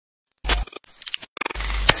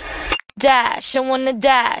dash, I wanna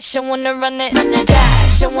dash, I wanna run it,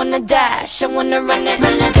 dash, I wanna dash, I wanna run it,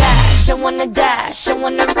 dash, I wanna dash, I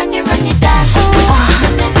wanna run it, dash.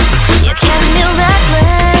 You can't feel that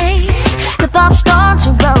grace. The pop's gone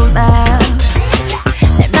to romance.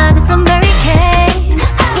 날 막은 some barricade.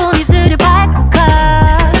 우리들을 밟고 가.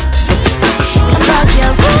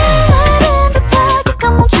 깜빡여 불나는 듯하게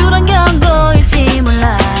감멈추던 경고일지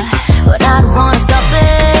몰라. But I don't wanna stop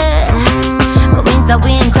it. 고민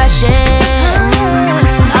따윈 crashing.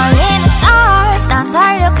 All in the stars 난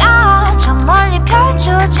달려가. 저 멀리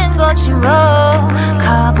펼쳐진 거지로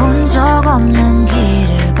가본 적 없는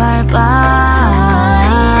길을 밟아.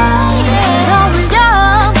 들어올려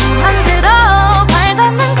반대로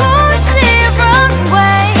밟아낸 곳이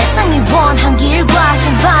runway. 세상이 원한 길과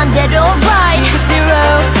정반대로 right.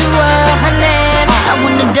 Zero to 100. I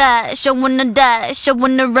wanna dash, I wanna dash, I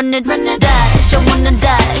wanna run it, dash, I wanna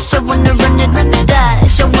dash, I wanna run it,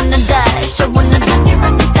 dash, I wanna dash, I wanna run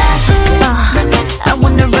it, dash. I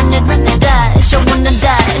wanna run it, dash, I wanna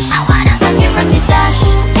dash, I wanna run it, dash.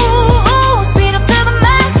 Ooh, speed up to the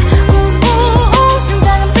max. Ooh,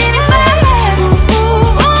 심장은 beating fast.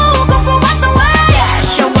 Ooh, go out the way.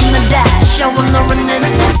 Dash, I wanna dash, I wanna run it.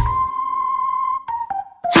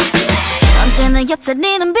 언제나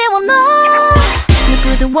옆자리는 비워놔.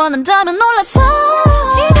 누구도 원한다면 올라타.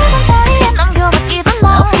 지나간 자리에 남겨봐 skip them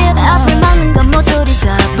all. 앞을 막는 건 모조리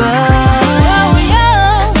다 burn.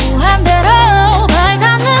 무한대로 발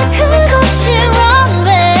닿는 그곳이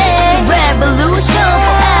runway. Revolution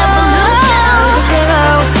for evolution. Zero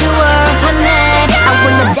to 100. I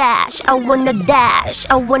wanna dash, I wanna dash,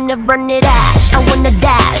 I wanna run it, dash, I wanna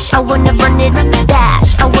dash, I wanna run it,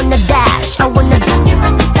 dash, I wanna dash, I wanna run it,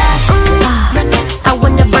 dash. I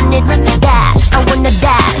wanna run it, dash, I wanna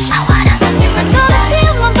dash, I wanna run it, dash.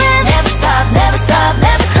 Never stop, never stop,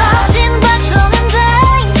 never stop. 진반전은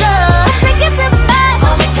danger. Take it to the max.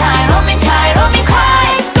 Hold me tight, hold me tight, hold me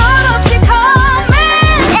quiet. 끝없이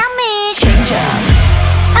coming at me. Change up.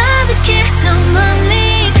 아득히 저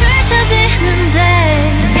멀리 펼쳐지는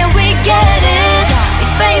days. Yeah, we get it, we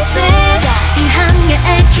face it. 이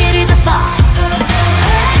항해의 길을 잡아.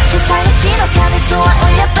 세상의 신호탄을 쏘아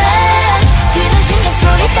올려 back. 뛰는 심장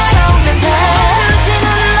소리 따라오면 돼.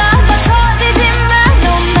 수지는 나만 서지지만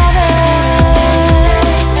no matter.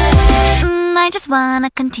 I just wanna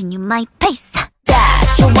continue my pace.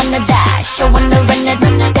 Dash, I wanna dash, I wanna run it,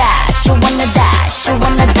 dash, I wanna dash, I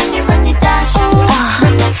wanna run it, dash. I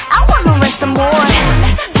wanna run some more.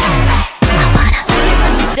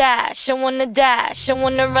 Dash, I wanna dash, I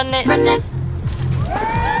wanna run it.